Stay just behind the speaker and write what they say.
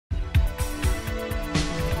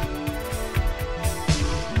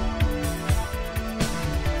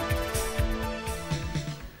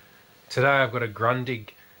Today I've got a Grundig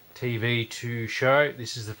TV to show.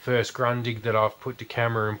 This is the first Grundig that I've put to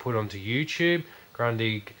camera and put onto YouTube.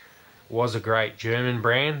 Grundig was a great German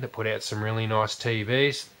brand that put out some really nice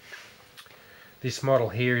TVs. This model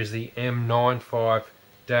here is the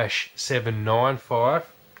M95-795.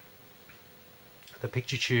 The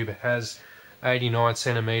picture tube has 89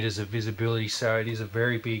 centimeters of visibility, so it is a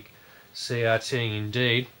very big CRT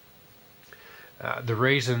indeed. The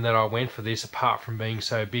reason that I went for this, apart from being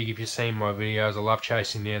so big, if you've seen my videos, I love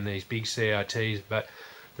chasing down these big CRTs, but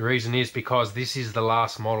the reason is because this is the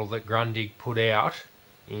last model that Grundig put out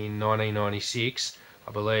in 1996,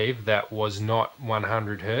 I believe, that was not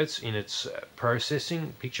 100 Hertz in its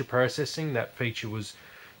processing, picture processing. That feature was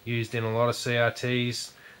used in a lot of CRTs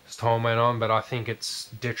as time went on, but I think it's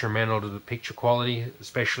detrimental to the picture quality,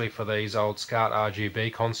 especially for these old SCART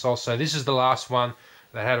RGB consoles. So this is the last one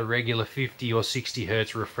that had a regular 50 or 60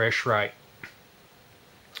 Hertz refresh rate.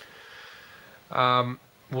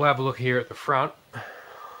 We'll have a look here at the front,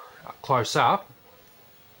 close up.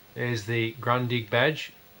 There's the Grundig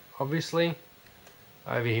badge, obviously.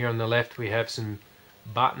 Over here on the left we have some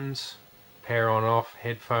buttons, power on off,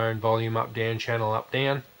 headphone, volume up down, channel up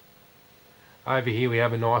down. Over here we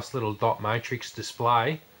have a nice little dot matrix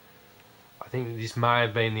display. I think this may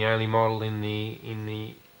have been the only model in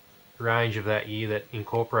the range of that year that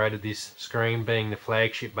incorporated this screen, being the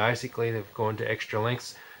flagship. Basically they've gone to extra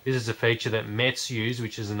lengths. This is a feature that Metz use,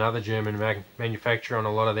 which is another German manufacturer, on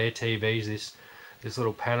a lot of their TVs, this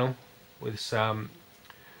little panel with some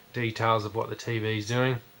details of what the TV is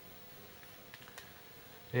doing.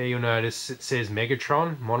 There you'll notice it says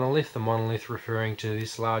Megatron monolith, the monolith referring to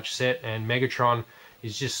this large set, and Megatron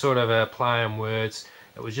is just sort of a play on words.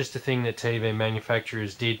 It was just a thing that TV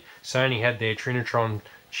manufacturers did. Sony had their Trinitron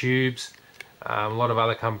tubes. A lot of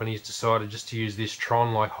other companies decided just to use this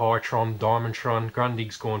Tron, like Hytron, Diamondtron.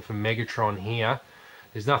 Grundig's gone for Megatron here.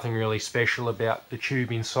 There's nothing really special about the tube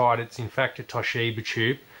inside. It's in fact a Toshiba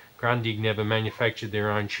tube. Grundig never manufactured their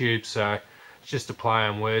own tube, so it's just a play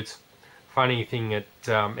on words. Funny thing that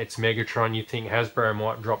it's Megatron. You'd think Hasbro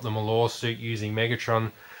might drop them a lawsuit using Megatron.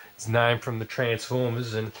 It's named from the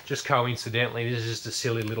Transformers, and just coincidentally, this is just a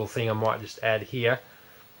silly little thing I might just add here.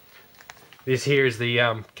 This here is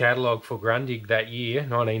the catalogue for Grundig that year,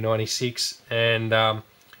 1996, and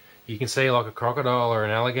you can see like a crocodile or an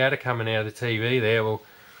alligator coming out of the TV there. Well,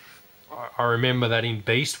 I remember that in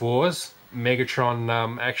Beast Wars,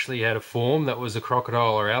 Megatron actually had a form that was a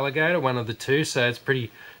crocodile or alligator, one of the two, so it's pretty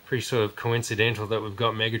sort of coincidental that we've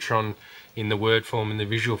got Megatron in the word form, in the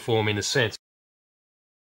visual form, in a sense.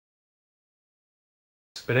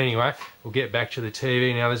 But anyway, we'll get back to the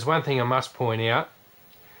TV. Now there's one thing I must point out.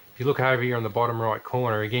 If you look over here on the bottom right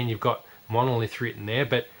corner, again you've got monolith written there,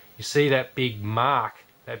 but you see that big mark,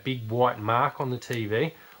 that big white mark on the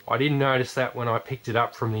TV. I didn't notice that when I picked it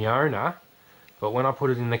up from the owner, but when I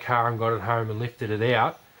put it in the car and got it home and lifted it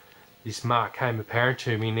out, this mark came apparent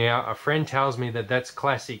to me. Now a friend tells me that that's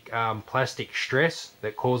classic plastic stress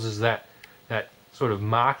that causes that sort of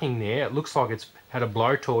marking there. It looks like it's had a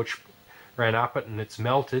blowtorch ran up it and it's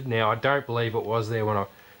melted. Now I don't believe it was there when I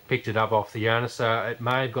picked it up off the owner, so it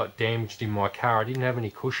may have got damaged in my car. I didn't have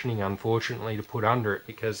any cushioning, unfortunately, to put under it,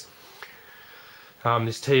 because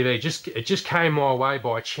this TV just came my way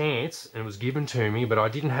by chance and it was given to me, but I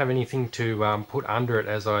didn't have anything to put under it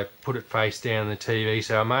as I put it face down the TV,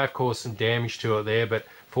 so I may have caused some damage to it there, but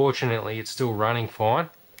fortunately it's still running fine.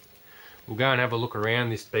 We'll go and have a look around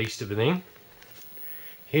this beast of a thing.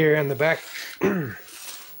 Here around the back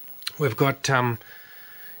we've got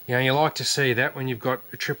you know, you like to see that when you've got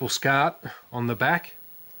a triple SCART on the back.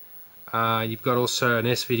 You've got also an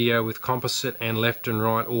S-Video with composite and left and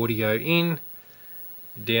right audio in.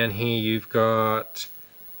 Down here you've got,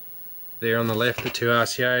 there on the left, the two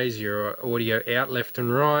RCAs, your audio out left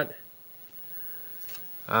and right.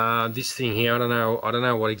 This thing here, I don't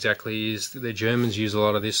know what exactly it is. The Germans use a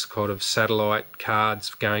lot of this kind of satellite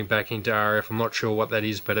cards going back into RF. I'm not sure what that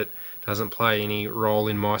is, but it doesn't play any role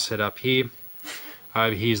in my setup here.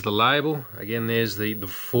 Over here's the label. Again, there's the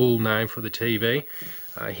full name for the TV.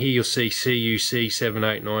 Here you'll see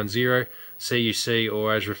CUC7890. CUC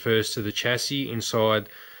always refers to the chassis inside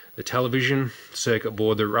the television circuit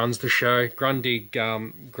board that runs the show.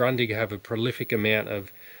 Grundig have a prolific amount of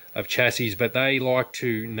chassis, but they like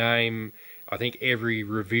to name, I think, every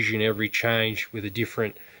revision, every change with a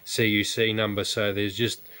different CUC number, so there's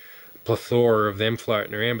just a plethora of them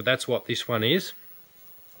floating around, but that's what this one is.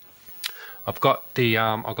 I've got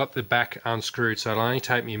the back unscrewed, so it'll only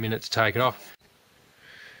take me a minute to take it off.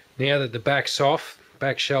 Now that the back's off,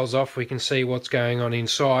 back shell's off, we can see what's going on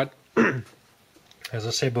inside. As I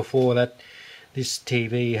said before, that This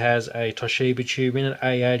TV has a Toshiba tube in it,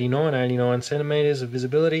 A89, 89 centimeters of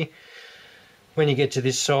visibility. When you get to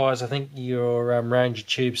this size, I think your range of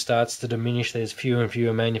tubes starts to diminish. There's fewer and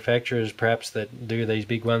fewer manufacturers perhaps that do these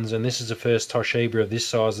big ones, and this is the first Toshiba of this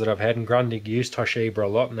size that I've had, and Grundig use Toshiba a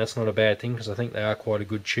lot, and that's not a bad thing because I think they are quite a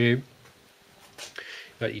good tube.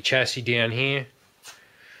 Got your chassis down here.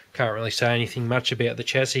 Can't really say anything much about the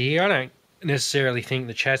chassis here. I don't necessarily think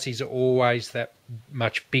the chassis are always that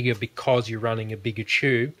much bigger because you're running a bigger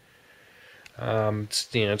tube.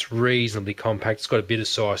 It's reasonably compact. It's got a bit of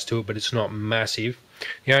size to it, but it's not massive.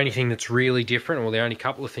 The only thing that's really different, or the only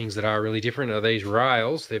couple of things that are really different, are these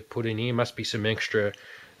rails they've put in here. Must be some extra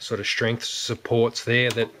sort of strength supports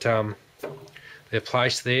there that they've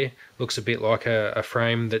placed there. Looks a bit like a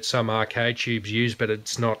frame that some arcade tubes use, but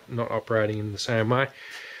it's not operating in the same way.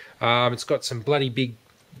 It's got some bloody big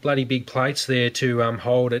plates there to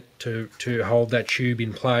hold it, to hold that tube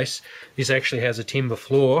in place. This actually has a timber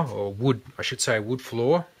floor, or wood, I should say wood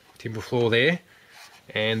floor, timber floor there,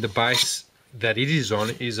 and the base that it is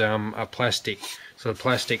on is a plastic, sort of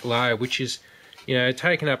plastic layer, which is, you know,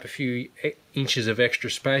 taking up a few inches of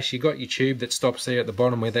extra space. You've got your tube that stops there at the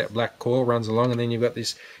bottom where that black coil runs along, and then you've got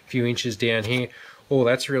this few inches down here. All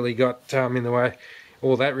that's really got in the way.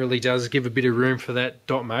 All that really does is give a bit of room for that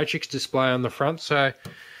dot matrix display on the front. So,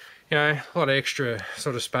 you know, a lot of extra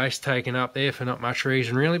sort of space taken up there for not much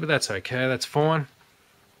reason really, but that's okay, that's fine.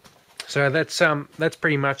 So that's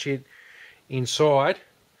pretty much it inside.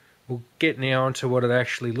 We'll get now onto what it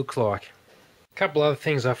actually looks like. A couple other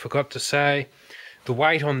things I forgot to say. The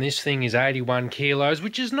weight on this thing is 81 kilos,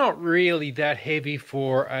 which is not really that heavy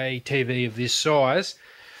for a TV of this size.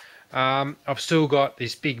 I've still got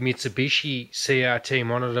this big Mitsubishi CRT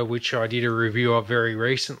monitor, which I did a review of very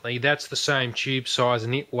recently. That's the same tube size,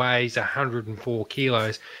 and it weighs 104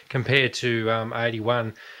 kilos compared to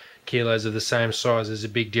 81 kilos of the same size. There's a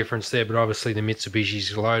big difference there, but obviously the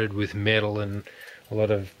Mitsubishi's loaded with metal and a lot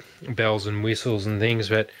of bells and whistles and things,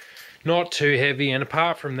 but not too heavy. And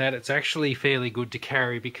apart from that, it's actually fairly good to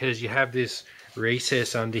carry because you have this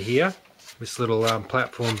recess under here, this little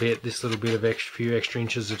platform bit, this little bit of few extra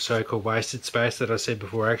inches of so-called wasted space that I said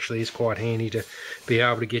before actually is quite handy to be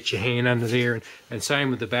able to get your hand under there. And same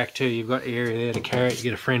with the back too, you've got area there to carry it, you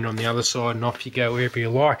get a friend on the other side and off you go wherever you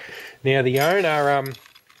like. Now the owner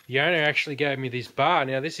actually gave me this bar.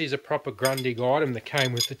 Now this is a proper Grundig item that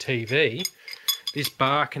came with the TV. This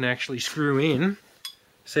bar can actually screw in.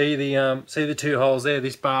 See the two holes there?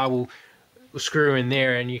 This bar will screw in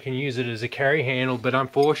there and you can use it as a carry handle, but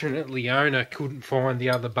unfortunately the owner couldn't find the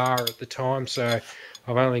other bar at the time, so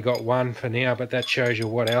I've only got one for now, but that shows you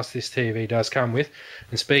what else this TV does come with.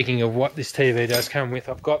 And speaking of what this TV does come with,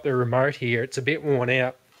 I've got the remote here. It's a bit worn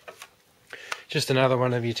out. Just another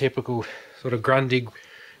one of your typical sort of Grundig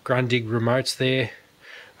remotes there.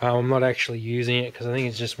 I'm not actually using it because I think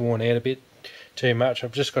it's just worn out a bit too much.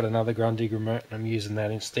 I've just got another Grundig remote and I'm using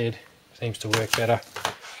that instead. Seems to work better.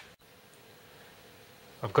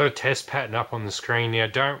 I've got a test pattern up on the screen now.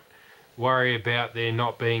 Don't worry about there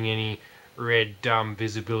not being any red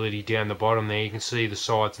visibility down the bottom there. You can see the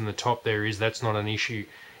sides and the top there is. That's not an issue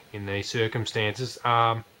in these circumstances.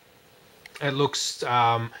 It looks,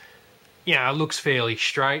 it looks fairly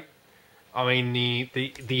straight. I mean,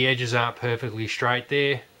 the edges aren't perfectly straight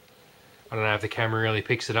there. I don't know if the camera really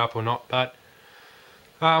picks it up or not, but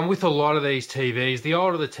with a lot of these TVs, the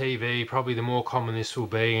older the TV, probably the more common this will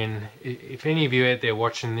be. And if any of you out there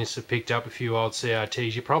watching this have picked up a few old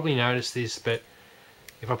CRTs, you probably noticed this, but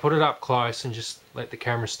if I put it up close and just let the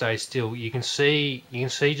camera stay still, you can see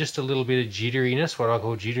just a little bit of jitteriness, what I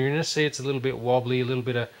call jitteriness. See, it's a little bit wobbly, a little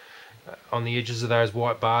bit of on the edges of those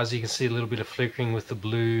white bars. You can see a little bit of flickering with the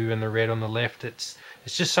blue and the red on the left. It's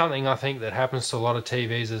just something I think that happens to a lot of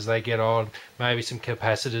TVs as they get old. Maybe some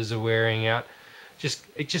capacitors are wearing out.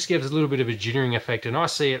 It just gives a little bit of a jittering effect, and I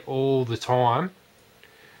see it all the time.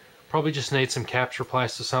 Probably just need some caps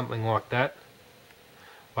replaced or something like that.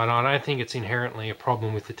 But I don't think it's inherently a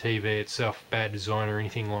problem with the TV itself, bad design or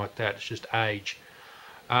anything like that. It's just age.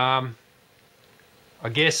 I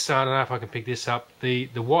guess, I don't know if I can pick this up. The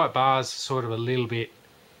white bars are sort of a little bit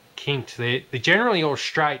kinked. They're generally all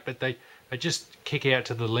straight, but they just kick out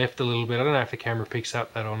to the left a little bit. I don't know if the camera picks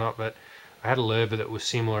up that or not, but I had a Lerva that was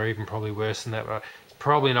similar, even probably worse than that, but it's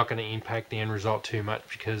probably not going to impact the end result too much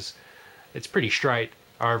because it's pretty straight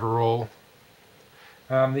overall.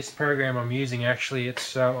 This program I'm using, actually,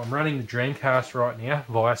 I'm running the Dreamcast right now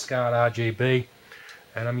via SCART RGB,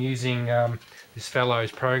 and I'm using this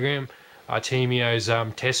fellow's program, Artemio's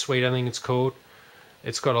Test Suite, I think it's called.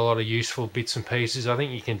 It's got a lot of useful bits and pieces. I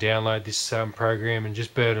think you can download this program and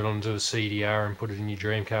just burn it onto a CDR and put it in your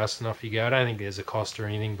Dreamcast and off you go. I don't think there's a cost or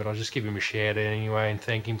anything, but I'll just give him a shout out anyway and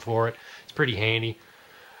thank him for it. It's pretty handy.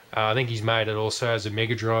 I think he's made it also as a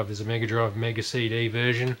Mega Drive. There's a Mega Drive Mega CD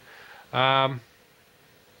version.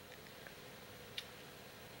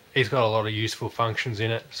 It's got a lot of useful functions in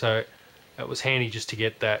it, so it was handy just to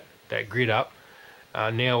get that grid up.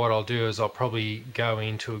 Now what I'll do is I'll probably go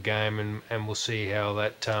into a game and we'll see how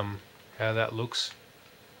that looks.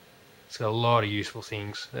 It's got a lot of useful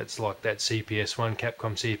things. That's like that CPS1,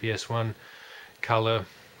 Capcom CPS1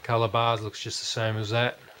 color bars, looks just the same as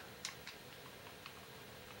that.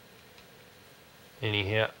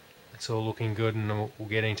 Anyhow, it's all looking good, and we'll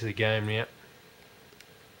get into the game now.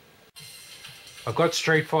 I've got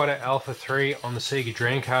Street Fighter Alpha 3 on the Sega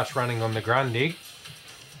Dreamcast running on the Grundig.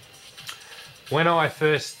 When I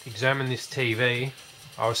first examined this TV,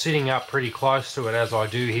 I was sitting up pretty close to it, as I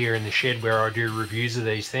do here in the shed where I do reviews of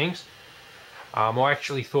these things. I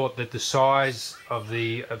actually thought that the size of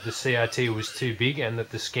the CRT was too big and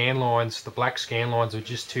that the scan lines, the black scan lines, were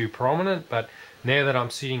just too prominent. But now that I'm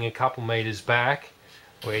sitting a couple meters back,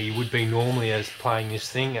 where you would be normally as playing this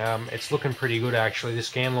thing, it's looking pretty good actually. The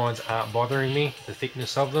scan lines aren't bothering me, the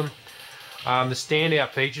thickness of them. The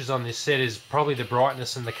standout features on this set is probably the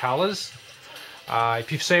brightness and the colours.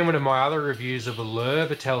 If you've seen one of my other reviews of a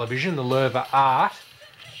Lerva television, the Lerva Art,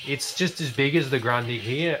 it's just as big as the Grundig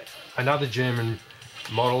here, another German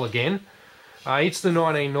model again. It's the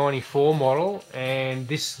 1994 model, and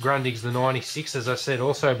this Grundig's the 96, as I said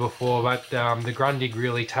also before, but the Grundig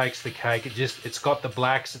really takes the cake. It's got the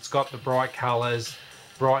blacks, it's got the bright colours,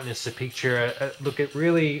 brightness of picture. Look, it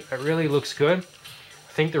really looks good.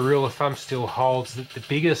 I think the rule of thumb still holds that the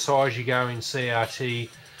bigger size you go in CRT,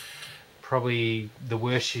 probably the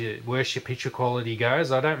worse your picture quality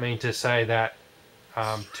goes. I don't mean to say that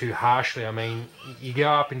too harshly. I mean, you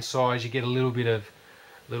go up in size, you get a little bit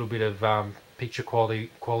of picture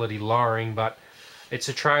quality lowering, but it's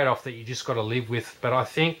a trade-off that you just got to live with. But I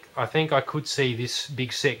think I could see this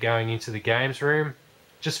big set going into the games room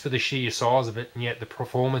just for the sheer size of it, and yet the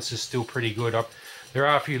performance is still pretty good. There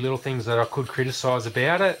are a few little things that I could criticise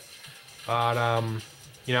about it, but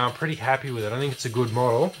you know, I'm pretty happy with it. I think it's a good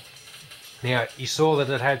model. Now, you saw that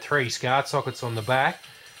it had 3 SCART sockets on the back.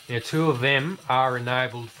 Now, 2 of them are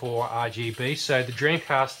enabled for RGB. So the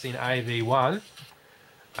Dreamcast's in AV1,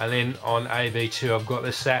 and then on AV2 I've got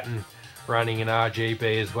the Saturn running in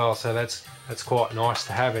RGB as well. So that's quite nice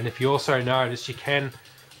to have. And if you also notice, you can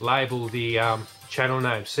label the channel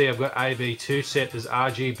name. See, I've got AV2 set as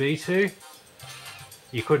RGB2.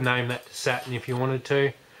 You could name that to Saturn if you wanted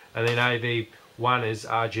to, and then AV1 is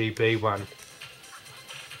RGB1.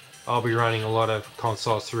 I'll be running a lot of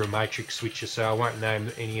consoles through a matrix switcher, so I won't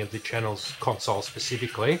name any of the channels console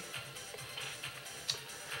specifically.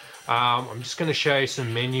 I'm just going to show you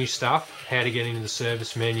some menu stuff, how to get into the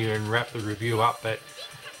service menu and wrap the review up, but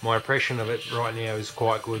my impression of it right now is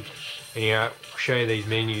quite good. Anyhow, I'll show you these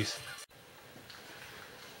menus.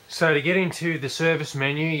 So to get into the service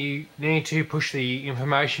menu, you need to push the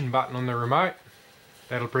information button on the remote.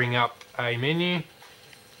 That'll bring up a menu, your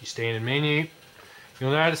standard menu.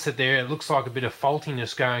 You'll notice that it looks like a bit of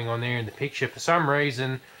faultiness going on there in the picture. For some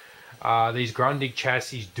reason, these Grundig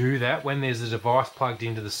chassis do that. When there's a device plugged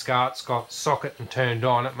into the SCART socket and turned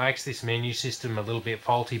on, it makes this menu system a little bit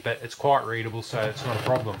faulty, but it's quite readable, so it's not a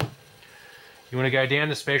problem. You want to go down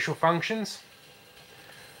to Special Functions,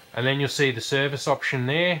 and then you'll see the service option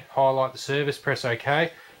there. Highlight the service, press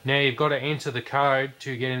OK. Now you've got to enter the code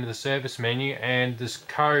to get into the service menu, and this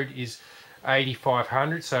code is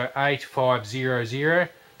 8500, so 8500.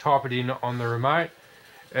 Type it in on the remote.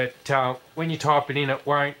 When you type it in, it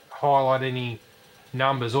won't highlight any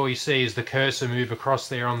numbers. All you see is the cursor move across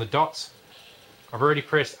there on the dots. I've already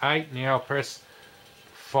pressed 8, now I'll press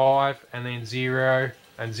 5 and then 0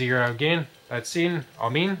 and 0 again. That's in.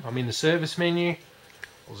 I'm in the service menu.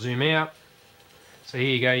 I'll zoom out. So here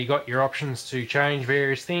you go, you got your options to change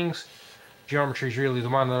various things. Geometry is really the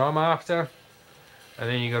one that I'm after. And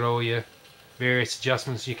then you got all your various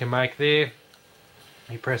adjustments you can make there.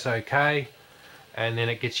 You press OK, and then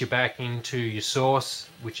it gets you back into your source,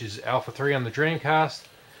 which is Alpha 3 on the Dreamcast,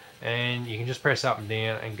 and you can just press up and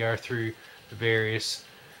down and go through the various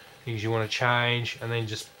things you want to change, and then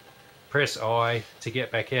just press I to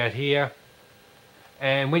get back out here.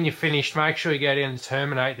 And when you're finished, make sure you go down to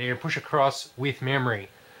terminate there and push across with memory.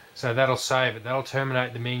 So that'll save it. That'll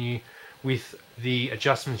terminate the menu with the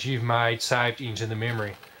adjustments you've made saved into the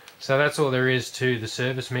memory. So that's all there is to the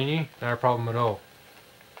service menu. No problem at all.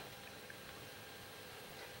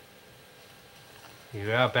 Here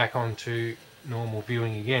we are back onto normal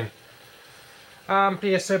viewing again.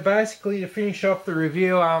 Yeah, so basically to finish off the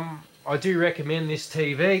review, I do recommend this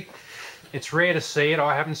TV. It's rare to see it.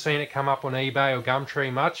 I haven't seen it come up on eBay or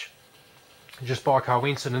Gumtree much. Just by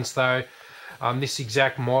coincidence though, this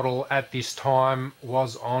exact model at this time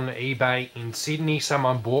was on eBay in Sydney.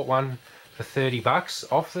 Someone bought one for 30 bucks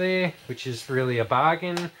off there, which is really a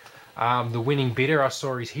bargain. The winning bidder, I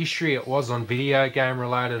saw his history, it was on video game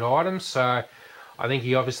related items, so I think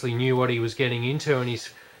he obviously knew what he was getting into and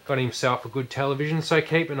he's got himself a good television. So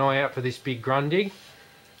keep an eye out for this big Grundig.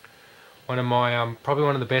 One of my, probably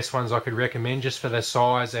one of the best ones I could recommend just for the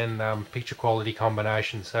size and picture quality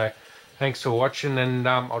combination. So thanks for watching, and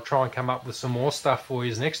I'll try and come up with some more stuff for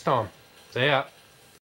you next time. See ya.